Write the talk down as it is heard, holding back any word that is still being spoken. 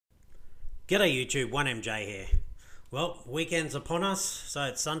G'day YouTube, 1MJ here. Well, weekend's upon us, so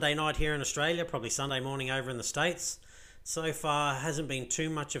it's Sunday night here in Australia, probably Sunday morning over in the States. So far, hasn't been too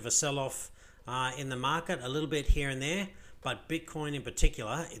much of a sell-off in the market, a little bit here and there, but Bitcoin in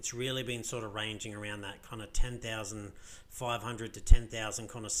particular, it's really been sort of ranging around that kind of 10,500 to 10,000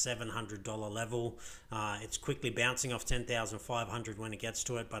 kind of $700 level. It's quickly bouncing off 10,500 when it gets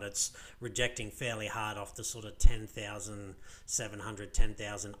to it, but it's rejecting fairly hard off the sort of 10,700,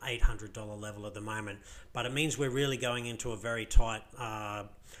 $10,800 level at the moment. But it means we're really going into a very tight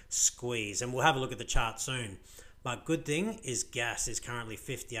squeeze, and we'll have a look at the chart soon. But good thing is gas is currently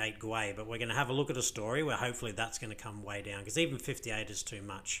 58 gwei, but we're going to have a look at a story where hopefully that's going to come way down, because even 58 is too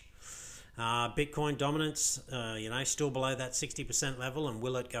much. Bitcoin dominance, still below that 60% level, and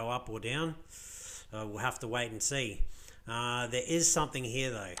will it go up or down? We'll have to wait and see. There is something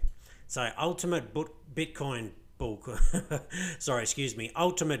here though. So ultimate Bitcoin bull,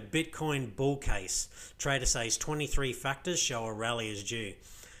 ultimate Bitcoin bull case. Trader says 23 factors show a rally is due.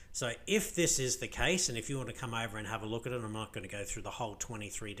 So if this is the case, and if you want to come over and have a look at it, I'm not going to go through the whole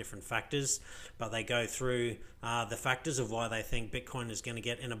 23 different factors, but they go through the factors of why they think Bitcoin is going to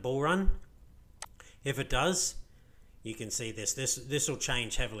get in a bull run. If it does, you can see this will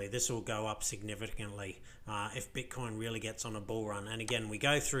change heavily. This will go up significantly if Bitcoin really gets on a bull run. And again, we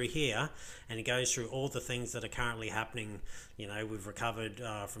go through here and it goes through all the things that are currently happening. We've recovered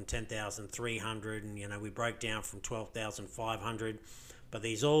from 10,300, and we broke down from 12,500. But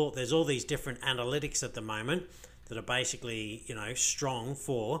there's all these different analytics at the moment that are basically, strong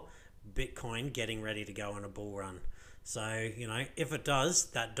for Bitcoin getting ready to go on a bull run. So, if it does,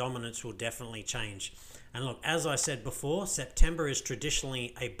 that dominance will definitely change. And look, as I said before, September is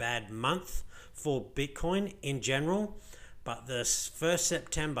traditionally a bad month for Bitcoin in general. But the 1st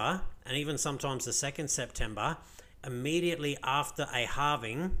September, and even sometimes the 2nd September, immediately after a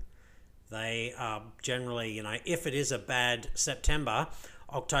halving, they are generally, if it is a bad September,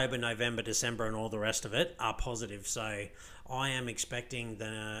 October, November, December, and all the rest of it are positive. So I am expecting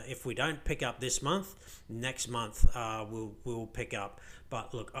that if we don't pick up this month, next month we'll pick up.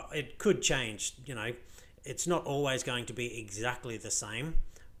 But look, it could change. It's not always going to be exactly the same.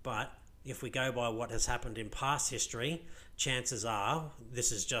 But if we go by what has happened in past history, chances are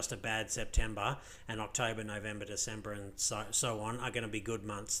this is just a bad September, and October, November, December, and so on are going to be good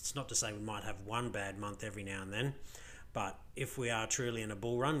months. It's not to say we might have one bad month every now and then, but if we are truly in a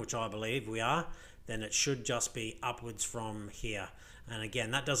bull run, which I believe we are, then it should just be upwards from here. And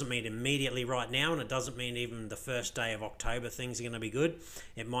again, that doesn't mean immediately right now, and it doesn't mean even the first day of October things are going to be good.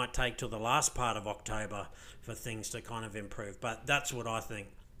 It might take till the last part of October for things to kind of improve, but that's what I think.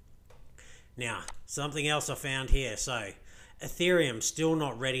 Now, something else I found here. So, Ethereum still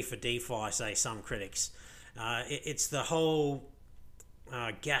not ready for DeFi, say some critics. It's the whole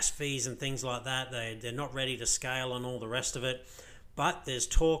gas fees and things like that. They're not ready to scale and all the rest of it. But there's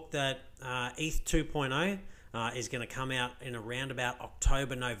talk that ETH 2.0 is going to come out in around about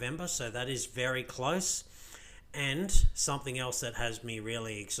October, November. So that is very close. And something else that has me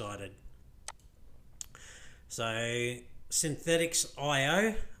really excited. So,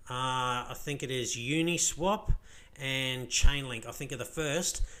 Synthetics.io. I think it is Uniswap and Chainlink, I think are the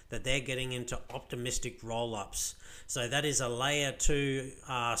first that they're getting into optimistic rollups. So that is a layer 2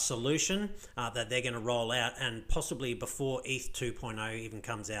 solution that they're going to roll out, and possibly before ETH 2.0 even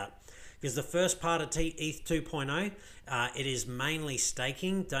comes out. Because the first part of ETH 2.0, it is mainly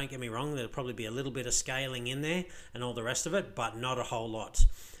staking. Don't get me wrong, there'll probably be a little bit of scaling in there and all the rest of it, but not a whole lot.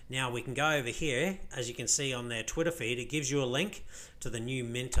 Now we can go over here, as you can see on their Twitter feed, it gives you a link to the new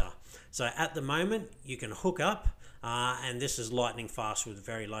minter. So at the moment, you can hook up, and this is lightning fast with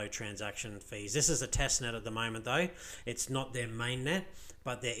very low transaction fees. This is a test net at the moment though. It's not their main net,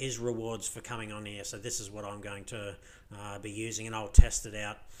 but there is rewards for coming on here. So this is what I'm going to be using, and I'll test it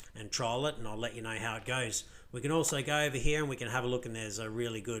out and trial it, and I'll let you know how it goes. We can also go over here and we can have a look, and there's a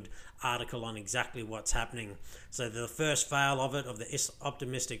really good article on exactly what's happening. So the first fail of the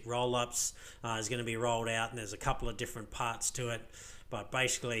optimistic rollups is going to be rolled out, and there's a couple of different parts to it. But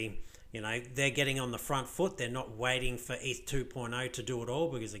basically, they're getting on the front foot. They're not waiting for ETH 2.0 to do it all,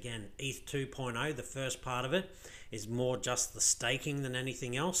 because again, ETH 2.0, the first part of it, is more just the staking than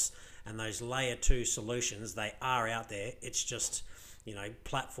anything else. And those layer 2 solutions, they are out there. It's just,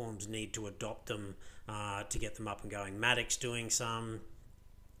 platforms need to adopt them to get them up and going. Matic's doing some.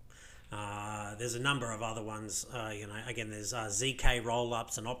 There's a number of other ones. Again, there's ZK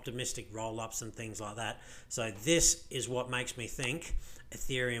rollups and optimistic rollups and things like that. So this is what makes me think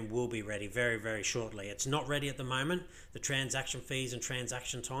Ethereum will be ready very, very shortly. It's not ready at the moment. The transaction fees and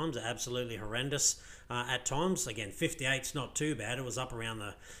transaction times are absolutely horrendous at times. Again, 58's not too bad. It was up around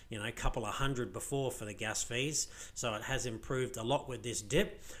the couple of hundred before for the gas fees. So it has improved a lot with this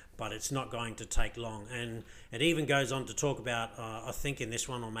dip, but it's not going to take long. And it even goes on to talk about, I think in this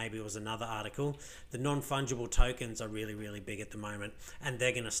one, or maybe it was another article, the non-fungible tokens are really, really big at the moment, and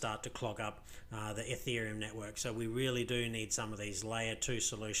they're going to start to clog up the Ethereum network. So we really do need some of these layer 2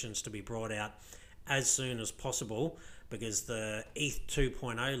 solutions to be brought out as soon as possible, because the ETH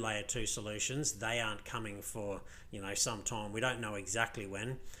 2.0 layer 2 solutions, they aren't coming for some time. We don't know exactly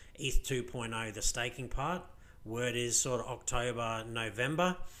when. ETH 2.0, the staking part, word is sort of October,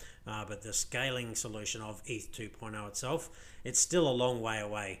 November, but the scaling solution of ETH 2.0 itself, it's still a long way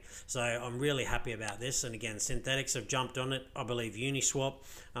away. So I'm really happy about this. And again, Synthetics have jumped on it. I believe Uniswap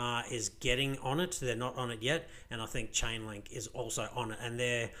is getting on it. They're not on it yet. And I think Chainlink is also on it. And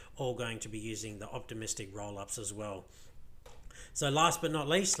they're all going to be using the optimistic rollups as well. So last but not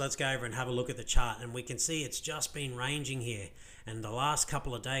least, let's go over and have a look at the chart, and we can see it's just been ranging here. And the last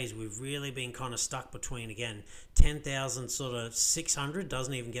couple of days, we've really been kind of stuck between, again, 10,000 sort of 600,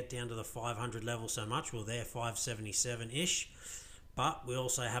 doesn't even get down to the 500 level so much. Well, they're 577-ish, but we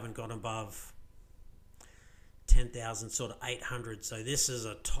also haven't got above 10,000 sort of 800. So this is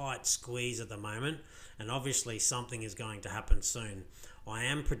a tight squeeze at the moment, and obviously something is going to happen soon. I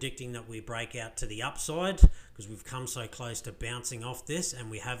am predicting that we break out to the upside, because we've come so close to bouncing off this, and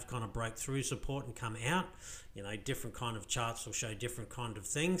we have kind of broke through support and come out. Different kind of charts will show different kind of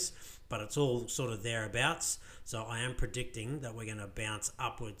things, but it's all sort of thereabouts. So I am predicting that we're going to bounce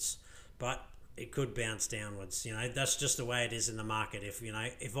upwards, but it could bounce downwards. That's just the way it is in the market.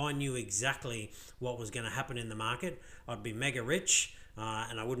 If I knew exactly what was going to happen in the market, I'd be mega rich.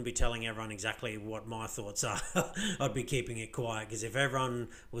 And I wouldn't be telling everyone exactly what my thoughts are. I'd be keeping it quiet, because if everyone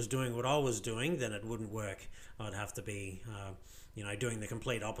was doing what I was doing, then it wouldn't work. I'd have to be, doing the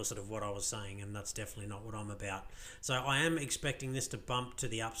complete opposite of what I was saying, and that's definitely not what I'm about. So I am expecting this to bump to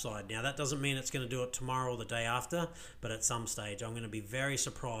the upside. Now, that doesn't mean it's going to do it tomorrow or the day after, but at some stage, I'm going to be very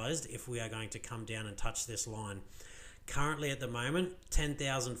surprised if we are going to come down and touch this line. Currently, at the moment,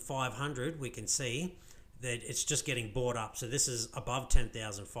 10,500, we can see that it's just getting bought up. So this is above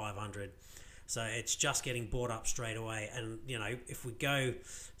 10,500. So it's just getting bought up straight away. And, if we go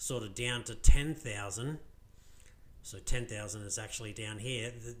sort of down to 10,000, so 10,000 is actually down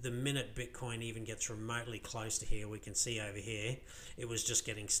here. The minute Bitcoin even gets remotely close to here, we can see over here, it was just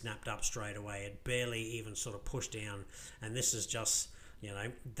getting snapped up straight away. It barely even sort of pushed down. And this is just,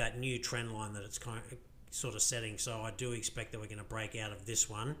 that new trend line that it's sort of setting. So I do expect that we're going to break out of this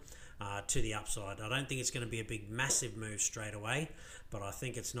one to the upside. I don't think it's going to be a big massive move straight away, but I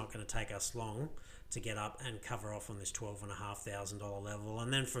think it's not going to take us long to get up and cover off on this $12,500 level.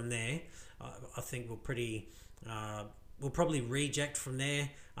 And then from there, I think we'll probably reject from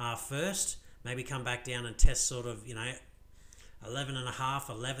there first, maybe come back down and test sort of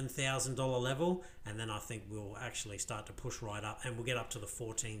 $11,500 level, and then I think we'll actually start to push right up, and we'll get up to the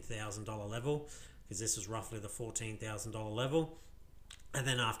 $14,000 level, because this is roughly the $14,000 level. And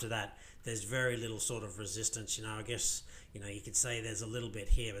then after that, there's very little sort of resistance. I guess, you could say there's a little bit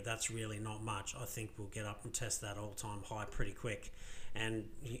here, but that's really not much. I think we'll get up and test that all-time high pretty quick. And,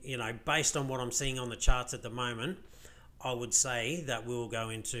 based on what I'm seeing on the charts at the moment, I would say that we'll go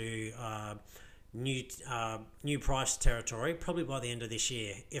into new price territory probably by the end of this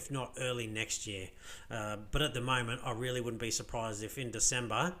year, if not early next year. But at the moment, I really wouldn't be surprised if in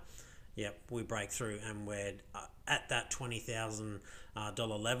December, we break through and we're at that $20,000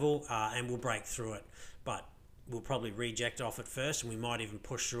 level, and we'll break through it. But we'll probably reject off at first, and we might even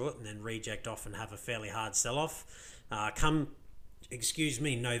push through it and then reject off and have a fairly hard sell-off.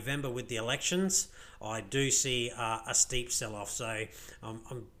 November with the elections, I do see a steep sell-off. So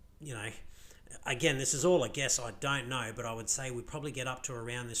again, this is all a guess. I don't know, but I would say we probably get up to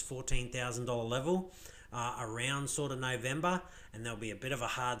around this $14,000 level around sort of November, and there'll be a bit of a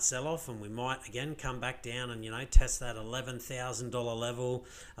hard sell-off, and we might again come back down and test that $11,000 level,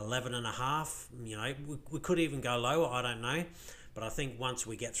 11.5. We could even go lower, I don't know, but I think once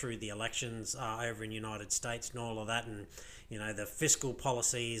we get through the elections over in the United States and all of that, and the fiscal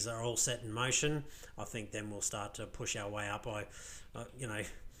policies are all set in motion, I think then we'll start to push our way up.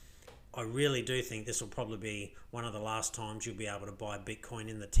 I really do think this will probably be one of the last times you'll be able to buy Bitcoin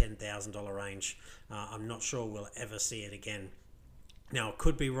in the $10,000 range. I'm not sure we'll ever see it again. Now, it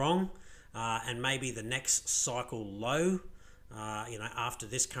could be wrong, and maybe the next cycle low after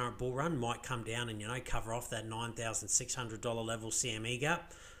this current bull run might come down and, cover off that $9,600 level CME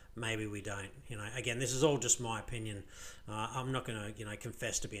gap. Maybe we don't. Again, this is all just my opinion. I'm not going to,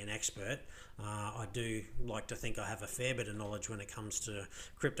 confess to be an expert. I do like to think I have a fair bit of knowledge when it comes to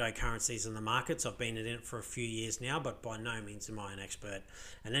cryptocurrencies and the markets. I've been in it for a few years now, but by no means am I an expert.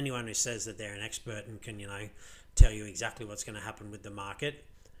 And anyone who says that they're an expert and can, tell you exactly what's going to happen with the market,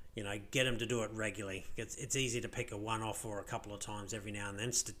 get them to do it regularly. It's easy to pick a one-off or a couple of times every now and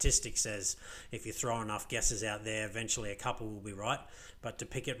then. Statistics says if you throw enough guesses out there, eventually a couple will be right. But to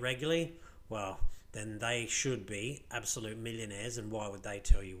pick it regularly, well, then they should be absolute millionaires, and why would they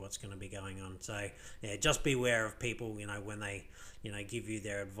tell you what's going to be going on? So, yeah, just beware of people, when they, give you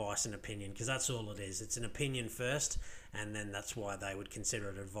their advice and opinion, because that's all it is. It's an opinion first, and then that's why they would consider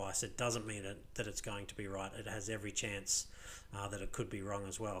it advice. It doesn't mean that it's going to be right. It has every chance that it could be wrong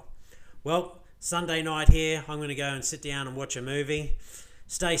as well. Well, Sunday night here, I'm going to go and sit down and watch a movie.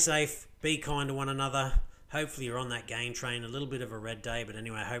 Stay safe, be kind to one another. Hopefully you're on that gain train. A little bit of a red day, but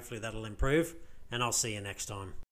anyway, hopefully that'll improve. And I'll see you next time.